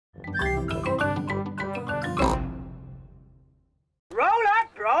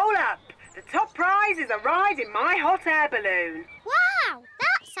a ride in my hot air balloon. Wow,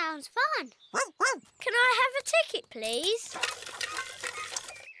 that sounds fun. Can I have a ticket, please?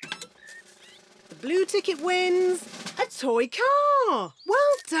 The blue ticket wins a toy car.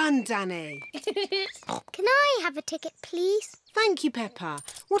 Well done, Danny. Can I have a ticket, please? Thank you, Peppa.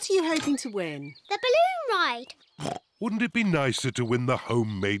 What are you hoping to win? The balloon ride. Wouldn't it be nicer to win the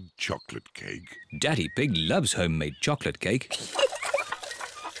homemade chocolate cake? Daddy Pig loves homemade chocolate cake.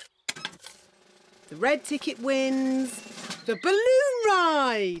 The red ticket wins the balloon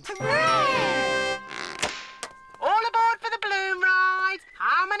ride. Hooray! All aboard for the balloon ride.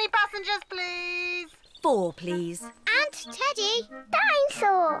 How many passengers, please? 4, please. And Teddy.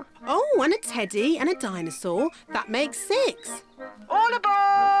 Dinosaur. Oh, and a teddy and a dinosaur. That makes 6. All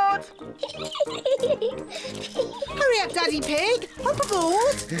aboard! Hurry up, Daddy Pig. Hop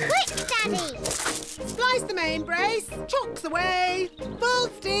aboard. Quick, Daddy. Splice the main brace. Chocks away. Full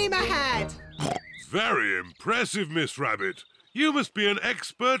steam ahead. Very impressive, Miss Rabbit. You must be an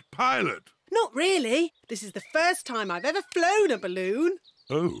expert pilot. Not really. This is the first time I've ever flown a balloon.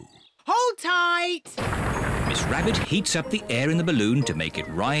 Oh. Hold tight. Miss Rabbit heats up the air in the balloon to make it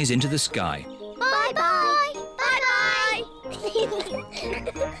rise into the sky. Bye-bye. Bye-bye.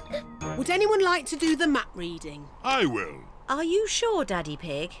 Would anyone like to do the map reading? I will. Are you sure, Daddy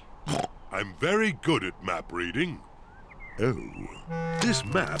Pig? I'm very good at map reading. Oh, this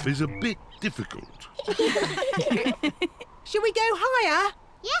map is a bit difficult. Shall we go higher?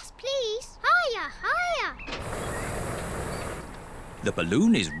 Yes, please. Higher, higher. The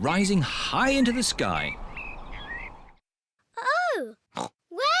balloon is rising high into the sky. Oh,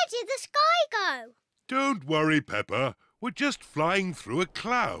 where did the sky go? Don't worry, Peppa. We're just flying through a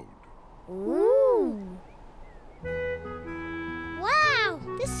cloud. Ooh. Wow,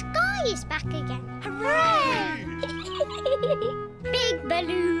 the sky is back again. Hooray! Big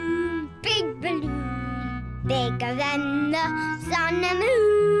balloon, bigger than the sun and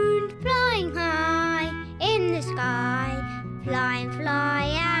moon, flying high in the sky, fly and fly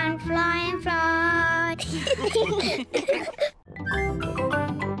and fly and fly.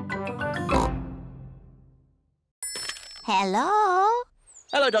 Hello?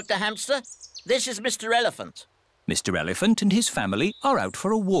 Hello, Dr. Hamster. This is Mr. Elephant. Mr. Elephant and his family are out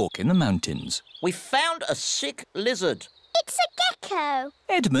for a walk in the mountains. We found a sick lizard. It's a gecko.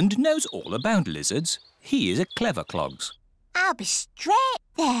 Edmund knows all about lizards. He is a clever clogs. I'll be straight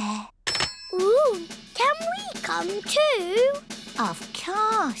there. Ooh, can we come too? Of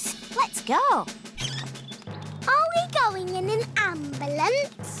course. Let's go. Are we going in an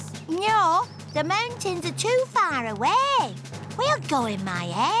ambulance? No, the mountains are too far away. We'll go in my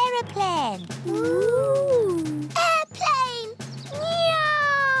aeroplane. Ooh! Airplane!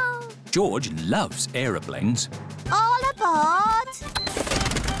 Meow! George loves aeroplanes. All aboard.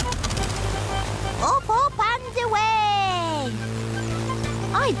 Up, up and away.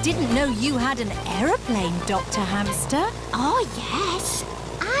 I didn't know you had an aeroplane, Dr. Hamster. Oh, yes.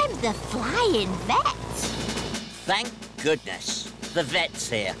 I'm the flying vet. Thank goodness. The vet's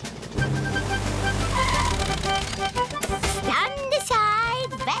here. Stand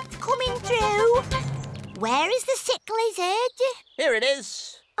aside, vet coming through. Where is the sick lizard? Here it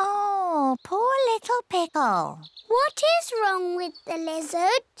is. Oh, poor little pickle. What is wrong with the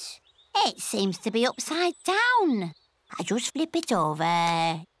lizard? It seems to be upside down. I just flip it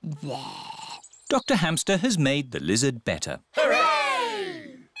over. There. Dr. Hamster has made the lizard better.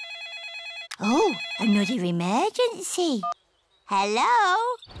 Hooray! Oh, another emergency.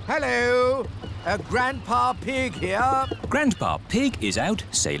 Hello? Hello. Grandpa Pig here. Grandpa Pig is out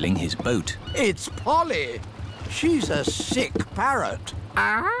sailing his boat. It's Polly. She's a sick parrot.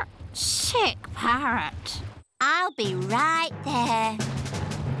 Sick parrot. I'll be right there.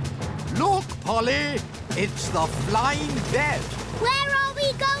 Look, Polly. It's the flying vet. Where are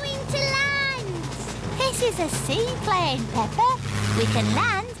we going to land? This is a seaplane, Peppa. We can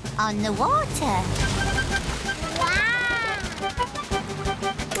land on the water. Wow!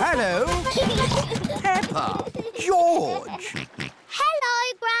 Hello. Peppa. George. Hello,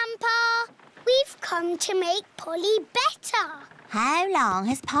 Grandpa. We've come to make Polly better. How long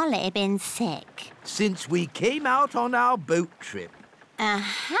has Polly been sick? Since we came out on our boat trip.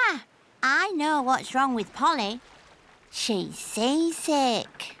 Aha! I know what's wrong with Polly. She's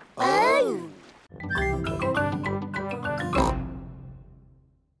seasick. Oh!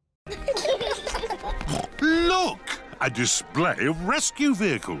 Look! A display of rescue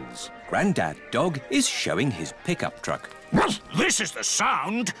vehicles. Grandad Dog is showing his pickup truck. This is the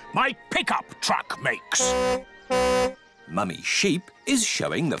sound my pickup truck makes. Mummy Sheep is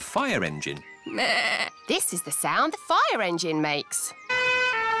showing the fire engine. This is the sound the fire engine makes.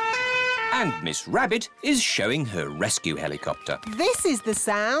 And Miss Rabbit is showing her rescue helicopter. This is the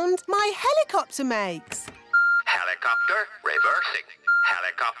sound my helicopter makes. Helicopter reversing.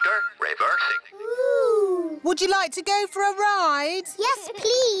 Helicopter reversing. Ooh. Would you like to go for a ride? Yes,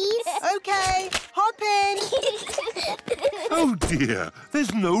 please. OK, hop in. Oh, dear.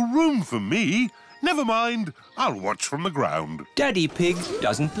 There's no room for me. Never mind. I'll watch from the ground. Daddy Pig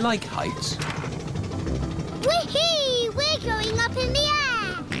doesn't like heights. Whee! We're going up in the air.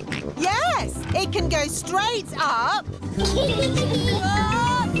 Yes, it can go straight up.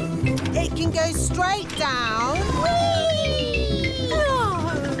 It can go straight down. Whee!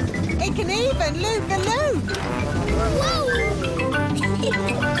 Oh, it can even loop the loop. Whoa!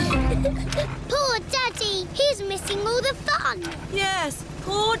 Poor Daddy, he's missing all the fun. Yes,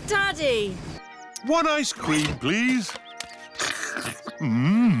 poor Daddy. One ice cream, please.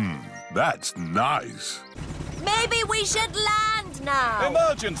 That's nice. Maybe we should land now.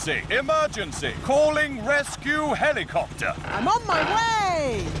 Emergency! Emergency! Calling rescue helicopter. I'm on my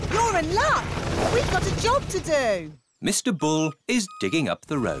way. You're in luck. We've got a job to do. Mr. Bull is digging up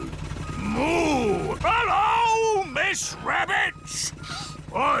the road. Moo! Hello, Miss Rabbit!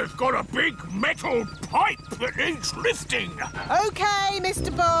 I've got a big metal pipe that needs lifting. OK,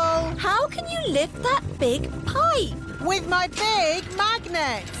 Mr. Bull. How can you lift that big pipe? With my big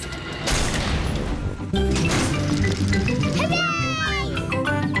magnet. Hooray!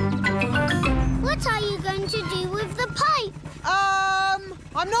 What are you going to do with the pipe?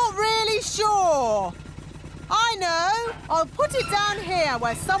 I'm not really sure. I know. I'll put it down here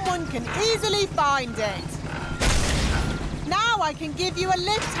where someone can easily find it. Now I can give you a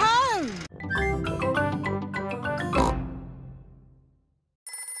lift home.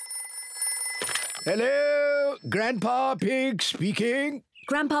 Hello, Grandpa Pig speaking.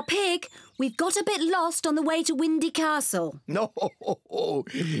 Grandpa Pig, we've got a bit lost on the way to Windy Castle. No,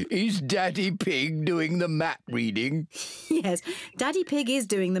 is Daddy Pig doing the map reading? Yes, Daddy Pig is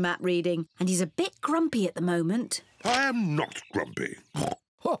doing the map reading, and he's a bit grumpy at the moment. I am not grumpy.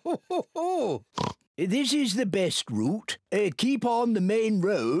 This is the best route. Keep on the main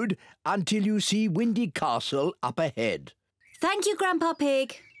road until you see Windy Castle up ahead. Thank you, Grandpa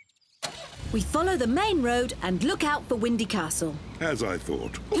Pig. We follow the main road and look out for Windy Castle. As I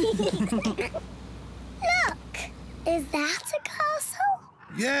thought. Look! Is that a castle?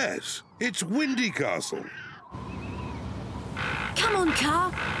 Yes, it's Windy Castle. Come on,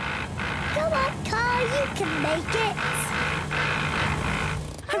 Car. Go on, Car, you can make it.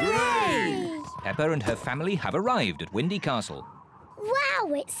 Hooray! Peppa and her family have arrived at Windy Castle.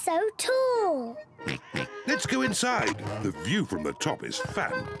 Wow, it's so tall. Let's go inside. The view from the top is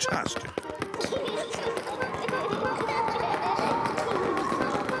fantastic.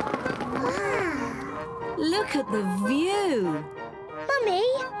 Wow. Look at the view. Mummy,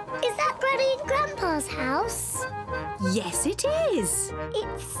 is that Granny and Grandpa's house? Yes, it is.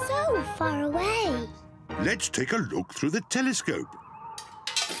 It's so far away. Let's take a look through the telescope.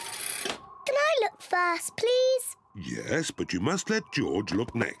 Can I look first, please? Yes, but you must let George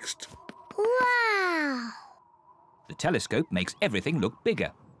look next. Wow. The telescope makes everything look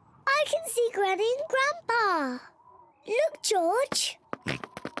bigger. I can see Granny and Grandpa. Look, George.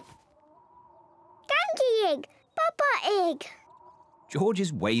 Donkey egg, Papa egg. George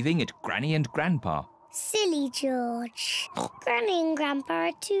is waving at Granny and Grandpa. Silly George. Granny and Grandpa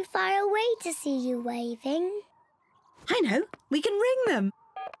are too far away to see you waving. I know. We can ring them.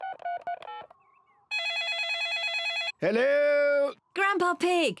 Hello? Grandpa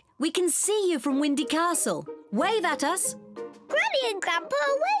Pig, we can see you from Windy Castle. Wave at us. Granny and Grandpa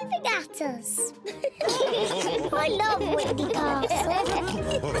are waving at us. I love Windy Castle.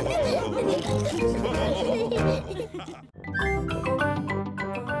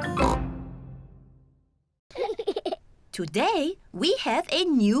 Today we have a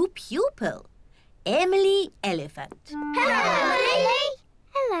new pupil, Emily Elephant. Hello, Emily.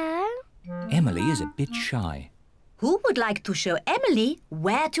 Hello. Emily is a bit shy. Who would like to show Emily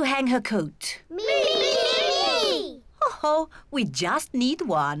where to hang her coat? Me! Oh, we just need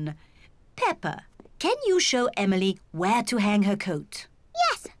one. Peppa, can you show Emily where to hang her coat?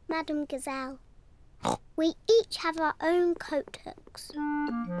 Yes, Madam Gazelle. We each have our own coat hooks.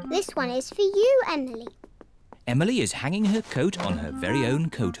 This one is for you, Emily. Emily is hanging her coat on her very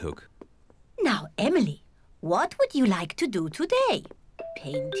own coat hook. Now, Emily, what would you like to do today?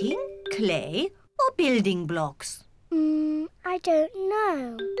 Painting, clay, or building blocks? I don't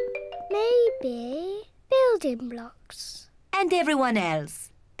know. Maybe building blocks. And everyone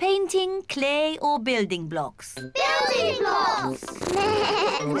else? Painting, clay, or building blocks? Building blocks!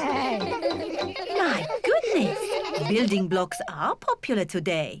 My goodness! Building blocks are popular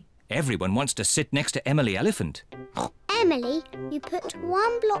today. Everyone wants to sit next to Emily Elephant. Emily, you put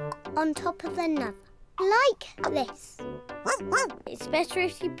one block on top of another, like this. It's better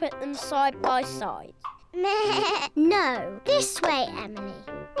if you put them side by side. No, this way, Emily.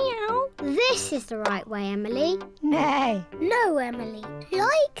 Meow. This is the right way, Emily. No. No, Emily.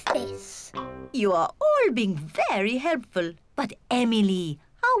 Like this. You are all being very helpful. But Emily,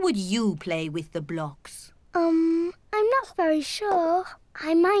 how would you play with the blocks? I'm not very sure.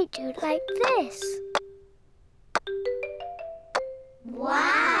 I might do it like this.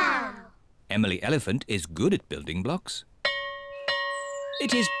 Wow! Emily Elephant is good at building blocks.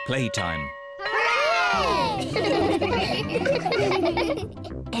 It is playtime.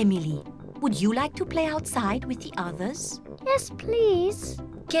 Emily, would you like to play outside with the others? Yes, please.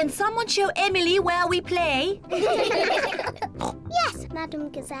 Can someone show Emily where we play? Yes, Madam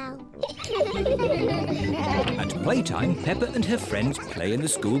Gazelle. At playtime, Peppa and her friends play in the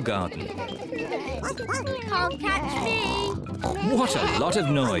school garden. Can't catch me. What a lot of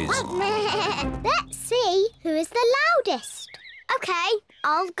noise. Let's see who is the loudest. OK,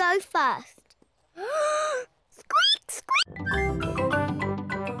 I'll go first. Squeak, squeak.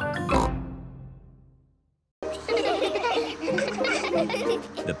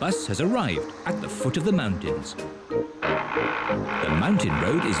 The bus has arrived at the foot of the mountains. The mountain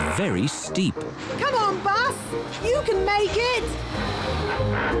road is very steep. Come on, bus! You can make it!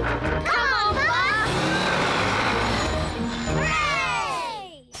 Come on, bus!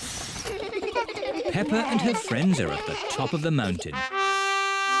 Hooray! Peppa and her friends are at the top of the mountain.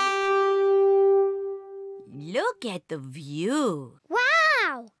 Look at the view.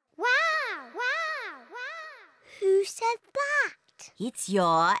 Wow! Wow! Wow! Wow! Who said that? It's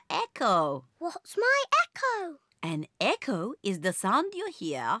your echo. What's my echo? An echo is the sound you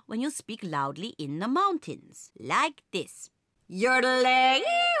hear when you speak loudly in the mountains, like this. Yodelay-oo,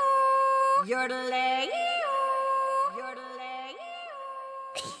 yodelay-oo, yodelay-oo.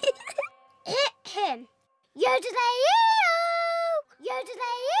 Hit him! Yodelay-ee-oo!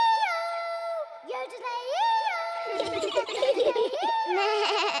 Yodelay-ee-oo! Yodelay-ee-oo!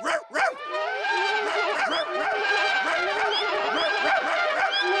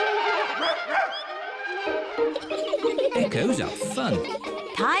 Echoes are fun.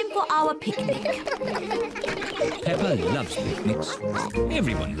 Time for our picnic. Peppa loves picnics.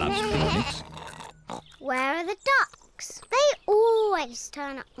 Everyone loves picnics. Where are the ducks? They always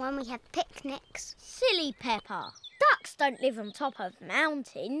turn up when we have picnics. Silly Peppa. Ducks don't live on top of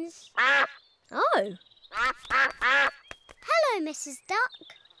mountains. Oh. Hello, Mrs. Duck.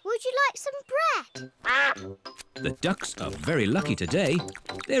 Would you like some bread? The ducks are very lucky today.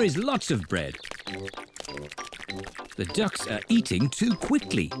 There is lots of bread. The ducks are eating too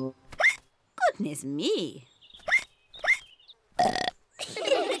quickly. Goodness me.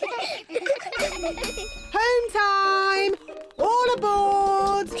 Home time! All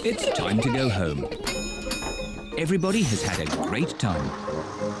aboard! It's time to go home. Everybody has had a great time.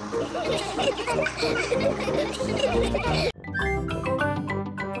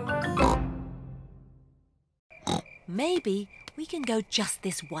 Maybe we can go just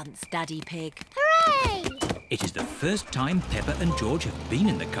this once, Daddy Pig. Hooray! It is the first time Peppa and George have been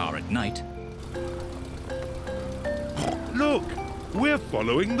in the car at night. Look, we're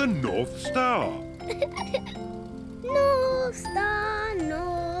following the North Star.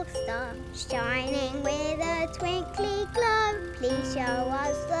 North Star, shining with a twinkly glow. Please show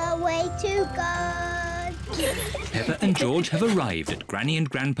us the way to go. Peppa and George have arrived at Granny and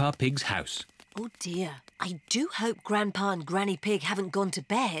Grandpa Pig's house. Oh dear, I do hope Grandpa and Granny Pig haven't gone to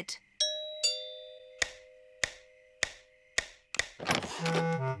bed.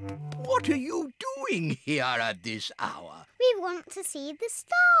 What are you doing here at this hour? We want to see the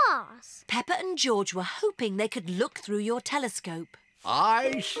stars. Peppa and George were hoping they could look through your telescope.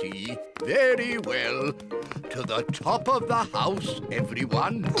 I see. Very well. To the top of the house,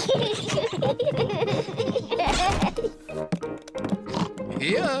 everyone.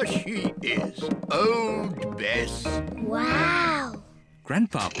 Here she is, old Bess. Wow.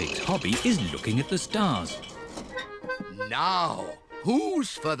 Grandpa Pig's hobby is looking at the stars. Now,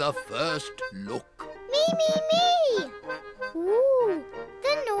 who's for the first look? Me. Ooh,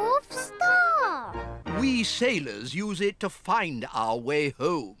 the North Star. We sailors use it to find our way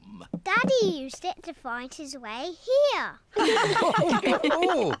home. Daddy used it to find his way here.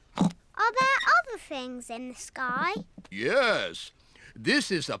 Oh, Are there other things in the sky? yes.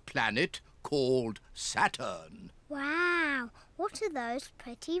 This is a planet called Saturn. Wow, what are those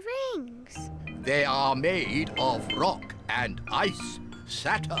pretty rings? They are made of rock and ice.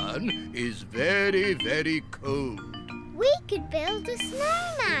 Saturn is very, very cold. We could build a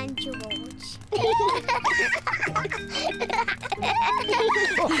snowman, George.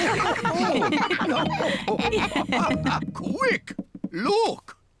 Quick!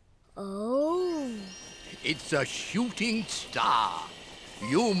 Look! Oh. It's a shooting star.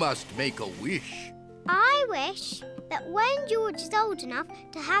 You must make a wish. I wish that when George is old enough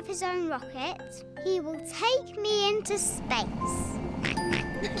to have his own rocket, he will take me into space.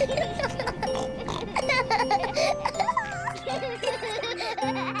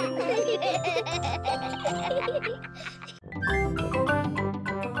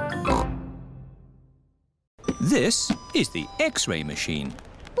 This is the X-ray machine.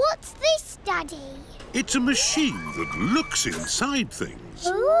 What's this, Daddy? It's a machine that looks inside things.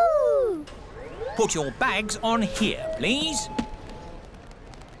 Ooh! Put your bags on here, please.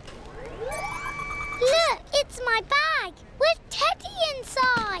 Look, it's my bag with Teddy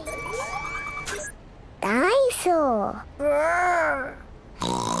inside. Dinosaur.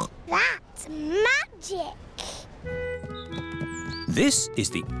 That's magic. This is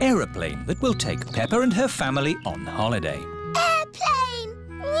the aeroplane that will take Peppa and her family on holiday. Airplane!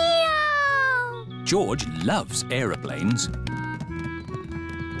 Meow! George loves aeroplanes.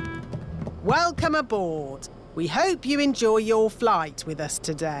 Welcome aboard. We hope you enjoy your flight with us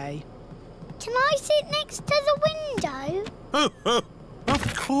today. Can I sit next to the window? Oh,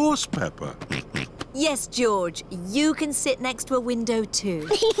 of course, Peppa. Yes, George, you can sit next to a window too.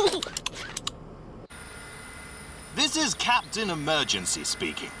 This is Captain Emergency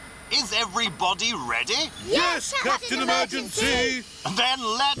speaking. Is everybody ready? Yes, Captain Emergency! Then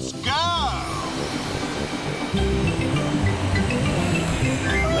let's go!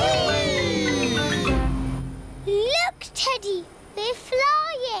 Look, Teddy, we're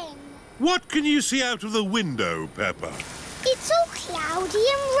flying. What can you see out of the window, Peppa? It's all cloudy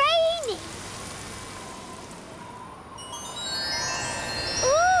and rainy.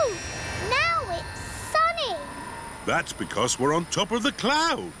 Ooh, now it's sunny. That's because we're on top of the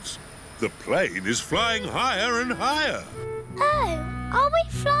clouds. The plane is flying higher and higher. Oh, are we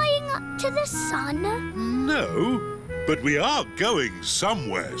flying up to the sun? No, but we are going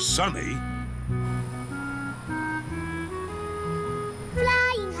somewhere sunny.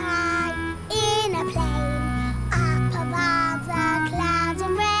 Flying high in a plane, up above the clouds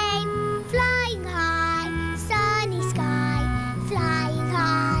and rain. Flying high, sunny sky, flying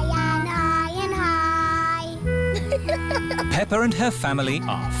high and high and high. Peppa and her family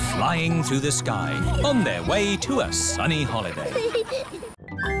are flying through the sky on their way to a sunny holiday.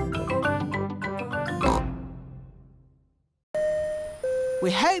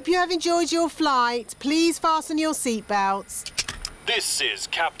 We hope you have enjoyed your flight. Please fasten your seatbelts. This is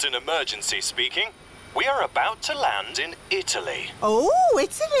Captain Emergency speaking. We are about to land in Italy. Oh,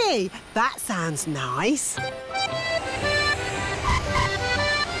 Italy! That sounds nice.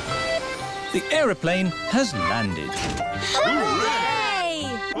 The aeroplane has landed. Hooray!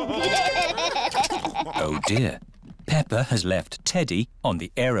 Oh dear, Peppa has left Teddy on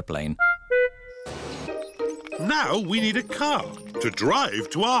the aeroplane. Now we need a car to drive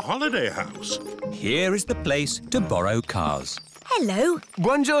to our holiday house. Here is the place to borrow cars. Hello.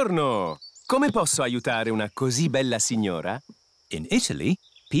 Buongiorno. Come posso aiutare una così bella signora? In Italy,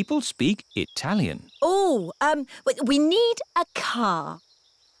 people speak Italian. Oh, we need a car.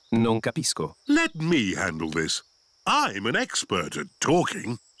 Non capisco. Let me handle this. I'm an expert at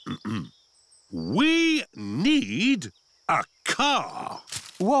talking. We need a car.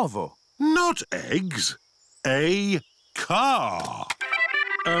 Uovo. Not eggs. A car.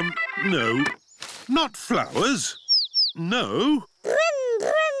 No. Not flowers. No. Brum,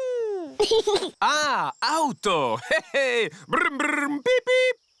 brum. Ah, auto. Hey, brum, brum, beep,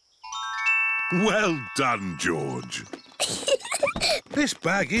 beep. Well done, George. This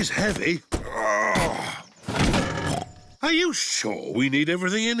bag is heavy. Oh. Are you sure we need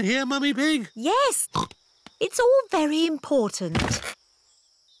everything in here, Mummy Pig? Yes. It's all very important.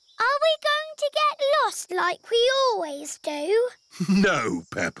 Are we going to get lost like we always do? No,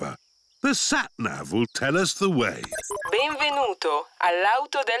 Peppa. The sat-nav will tell us the way. Benvenuto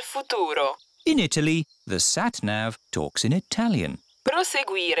all'auto del futuro. In Italy, the sat-nav talks in Italian.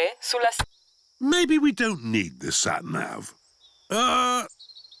 Proseguire sulla... Maybe we don't need the sat-nav.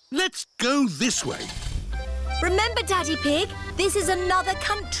 Let's go this way. Remember, Daddy Pig, this is another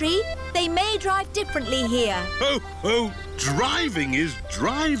country. They may drive differently here. Oh, driving is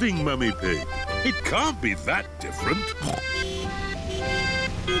driving, Mummy Pig. It can't be that different.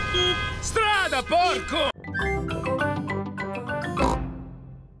 Strada, porco!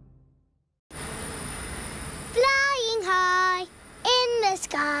 Flying high in the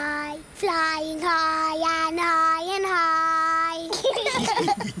sky, flying high and high and high.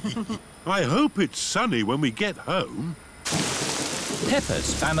 I hope it's sunny when we get home.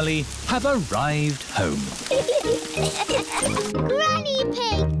 Peppa's family have arrived home. Granny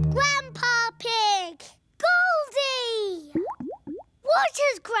Pig! Grandpa Pig! Goldie! What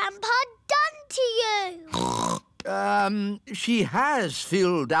has Grandpa done to you? She has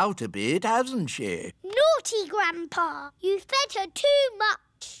filled out a bit, hasn't she? Naughty Grandpa! You fed her too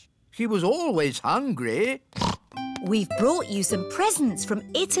much. She was always hungry. We've brought you some presents from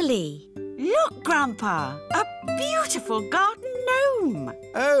Italy. Look, Grandpa, a beautiful garden gnome.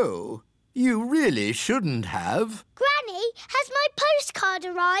 Oh, you really shouldn't have. Granny, has my postcard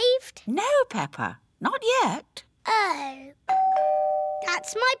arrived? No, Peppa, not yet. Oh.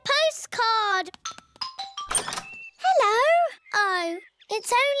 That's my postcard. Hello. Oh,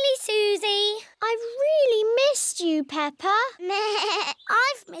 it's only Susie. I've really missed you, Peppa.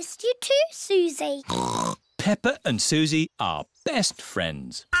 I've missed you too, Susie. Peppa and Susie are best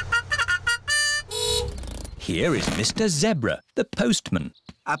friends. Here is Mr. Zebra, the postman.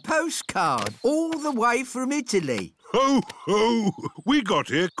 A postcard all the way from Italy. Ho, ho! We got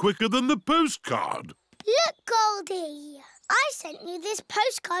here quicker than the postcard. Look, Goldie. I sent you this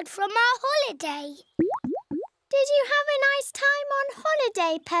postcard from our holiday. Did you have a nice time on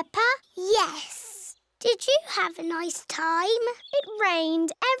holiday, Peppa? Yes. Did you have a nice time? It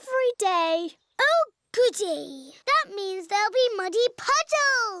rained every day. Oh, goody. That means there'll be muddy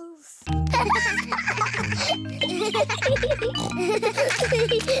puddles.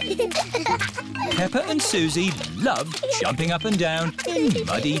 Peppa and Susie love jumping up and down in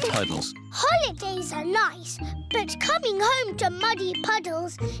muddy puddles. Holidays are nice, but coming home to muddy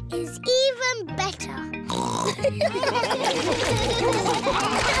puddles is even better.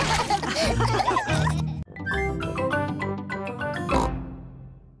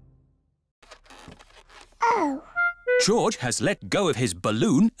 Oh. George has let go of his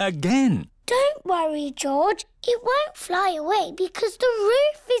balloon again. Don't worry, George. It won't fly away because the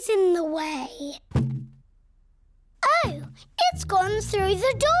roof is in the way. Oh, it's gone through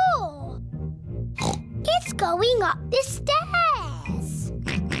the door. It's going up the stairs.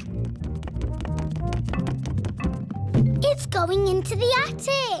 It's going into the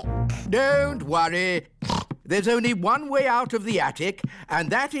attic. Don't worry. There's only one way out of the attic, and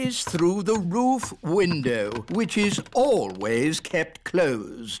that is through the roof window, which is always kept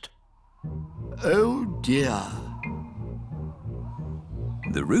closed. Oh, dear.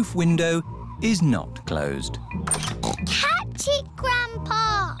 The roof window is not closed. Catch it,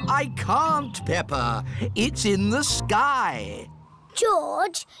 Grandpa! I can't, Peppa. It's in the sky.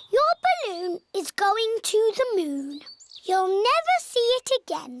 George, your balloon is going to the moon. You'll never see it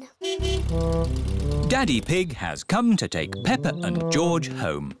again. Daddy Pig has come to take Peppa and George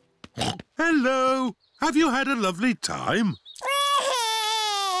home. Hello. Have you had a lovely time?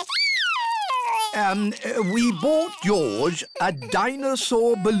 We bought George a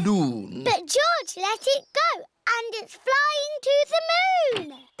dinosaur balloon. But George let it go, and it's flying to the moon.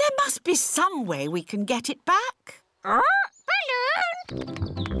 There must be some way we can get it back. Balloon!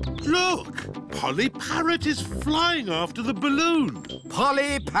 Look! Polly Parrot is flying after the balloon.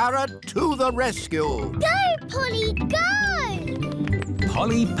 Polly Parrot to the rescue. Go, Polly, go!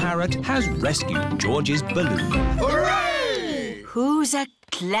 Polly Parrot has rescued George's balloon. Hooray! Who's a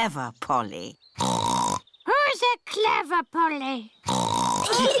clever Polly? Who's a clever Polly?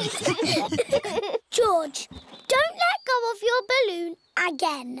 George, don't let go of your balloon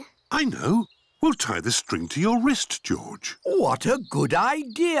again. I know. We'll tie the string to your wrist, George. What a good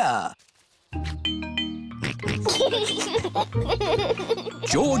idea.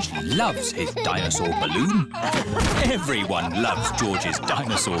 George loves his dinosaur balloon. Everyone loves George's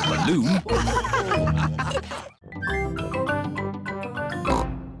dinosaur balloon.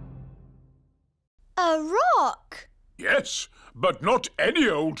 A rock? Yes, but not any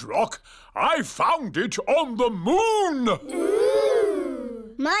old rock. I found it on the moon. Ooh.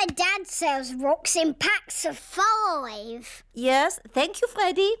 My dad sells rocks in packs of 5. Yes, thank you,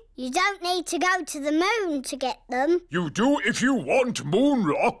 Freddy. You don't need to go to the moon to get them. You do if you want moon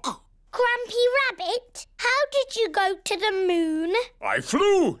rock. Grumpy Rabbit, how did you go to the moon? I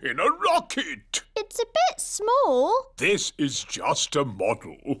flew in a rocket. It's a bit small. This is just a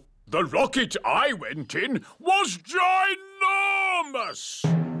model. The rocket I went in was ginormous.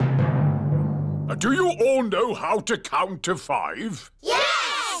 Do you all know how to count to 5?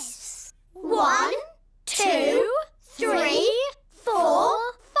 Yes! 1, 2, 3,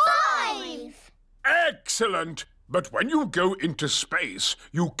 4, 5. Excellent! But when you go into space,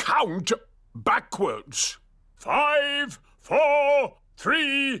 you count backwards. 5, 4,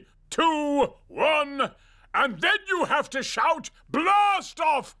 3, 2, 1... and then you have to shout "Blast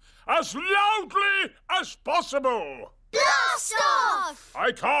off!" as loudly as possible. Blast off!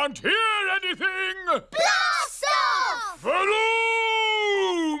 I can't hear anything. Blast off! Vroom!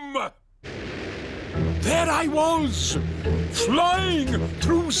 There I was, flying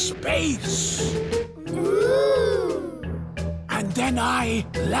through space. Ooh. And then I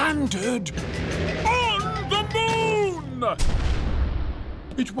landed on the moon.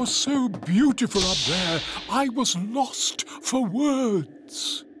 It was so beautiful up there, I was lost for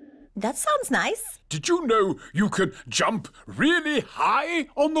words. That sounds nice. Did you know you can jump really high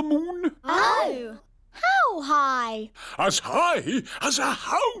on the moon? Oh! How high? As high as a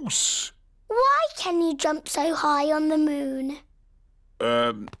house. Why can you jump so high on the moon?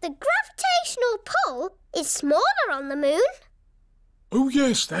 The gravitational pull is smaller on the moon. Oh,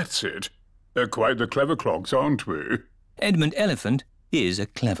 yes, that's it. They're quite the clever clogs, aren't we? Edmund Elephant is a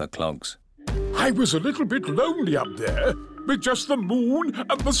clever clogs. I was a little bit lonely up there, with just the moon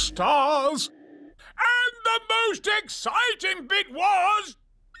and the stars. And the most exciting bit was...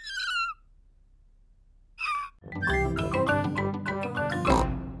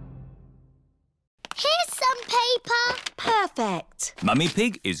 Here's some paper. Perfect. Mummy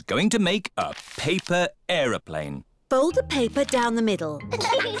Pig is going to make a paper aeroplane. Fold the paper down the middle.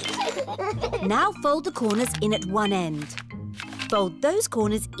 Now fold the corners in at one end. Fold those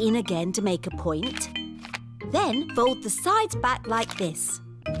corners in again to make a point. Then fold the sides back like this.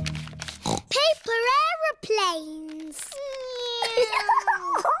 Paper aeroplanes.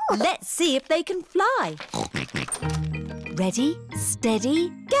 Let's see if they can fly. Ready, steady,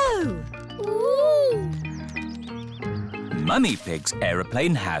 go! Ooh. Mummy Pig's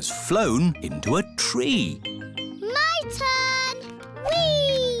aeroplane has flown into a tree. My turn.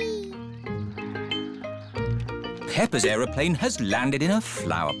 Whee! Peppa's aeroplane has landed in a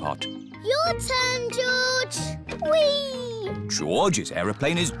flower pot. Your turn, George. Whee! George's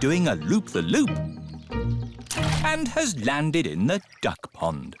aeroplane is doing a loop-the-loop and has landed in the duck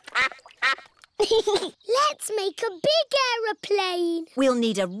pond. Let's make a big aeroplane. We'll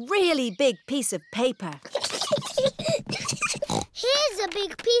need a really big piece of paper. Here's a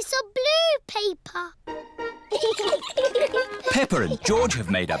big piece of blue paper. Peppa and George have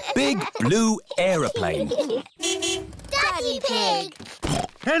made a big blue aeroplane. Daddy Pig!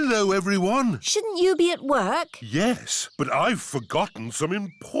 Hello, everyone. Shouldn't you be at work? Yes, but I've forgotten some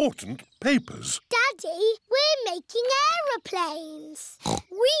important papers. Daddy, we're making aeroplanes.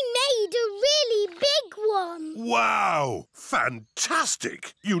 We made a really big one. Wow!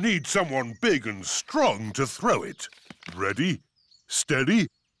 Fantastic! You need someone big and strong to throw it. Ready, steady,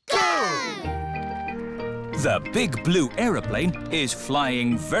 go! The big blue aeroplane is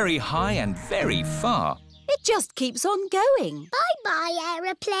flying very high and very far. It just keeps on going. Bye-bye,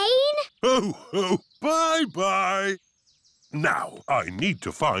 aeroplane. Ho, ho, bye-bye. Now, I need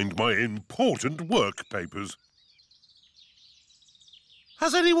to find my important work papers.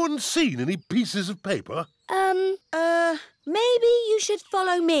 Has anyone seen any pieces of paper? Maybe you should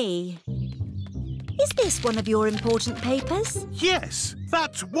follow me. Is this one of your important papers? Yes,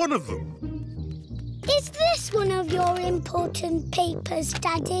 that's one of them. Is this one of your important papers,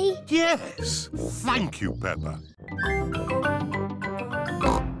 Daddy? Yes. Thank you, Peppa.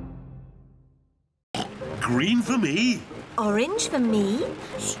 Green for me. Orange for me.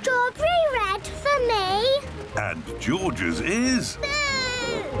 Strawberry red for me. And George's is...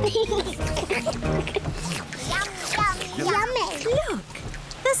 Yummy. Look,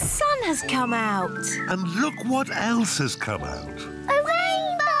 the sun has come out. And look what else has come out. A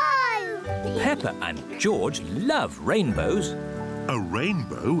rainbow. Peppa and George love rainbows. A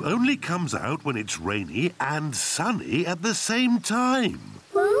rainbow only comes out when it's rainy and sunny at the same time.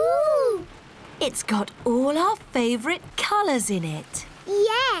 Ooh. It's got all our favourite colours in it.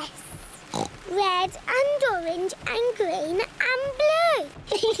 Yes. Red and orange and green and blue.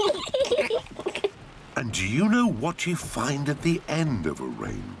 And do you know what you find at the end of a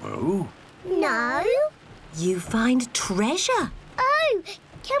rainbow? No. You find treasure. Oh,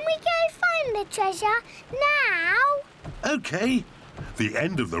 can we go find the treasure now? OK. The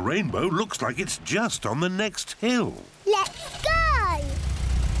end of the rainbow looks like it's just on the next hill. Let's go!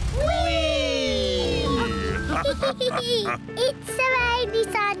 Whee! It's a rainy,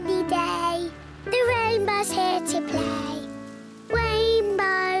 sunny day. The rainbow's here to play.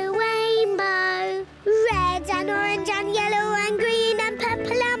 Rainbow, rainbow, red and orange and yellow and green and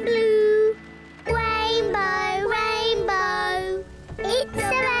purple and blue. Rainbow, rainbow, it's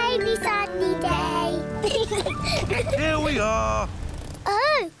a rainy, sunny day. Here we are.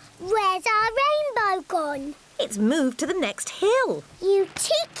 Oh, where's our rainbow gone? It's moved to the next hill. You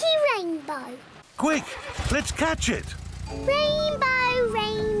cheeky rainbow. Quick, let's catch it. Rainbow,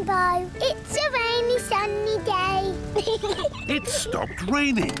 rainbow, it's a rainy sunny day. It stopped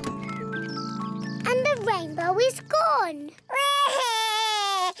raining. And the rainbow is gone.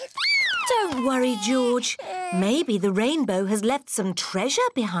 Don't worry, George. Maybe the rainbow has left some treasure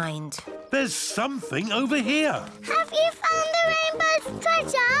behind. There's something over here. Have you found the rainbow's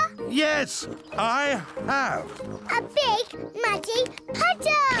treasure? Yes, I have. A big, muddy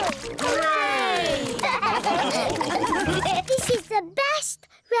puddle! Hooray! This is the best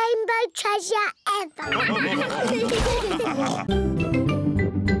rainbow treasure ever.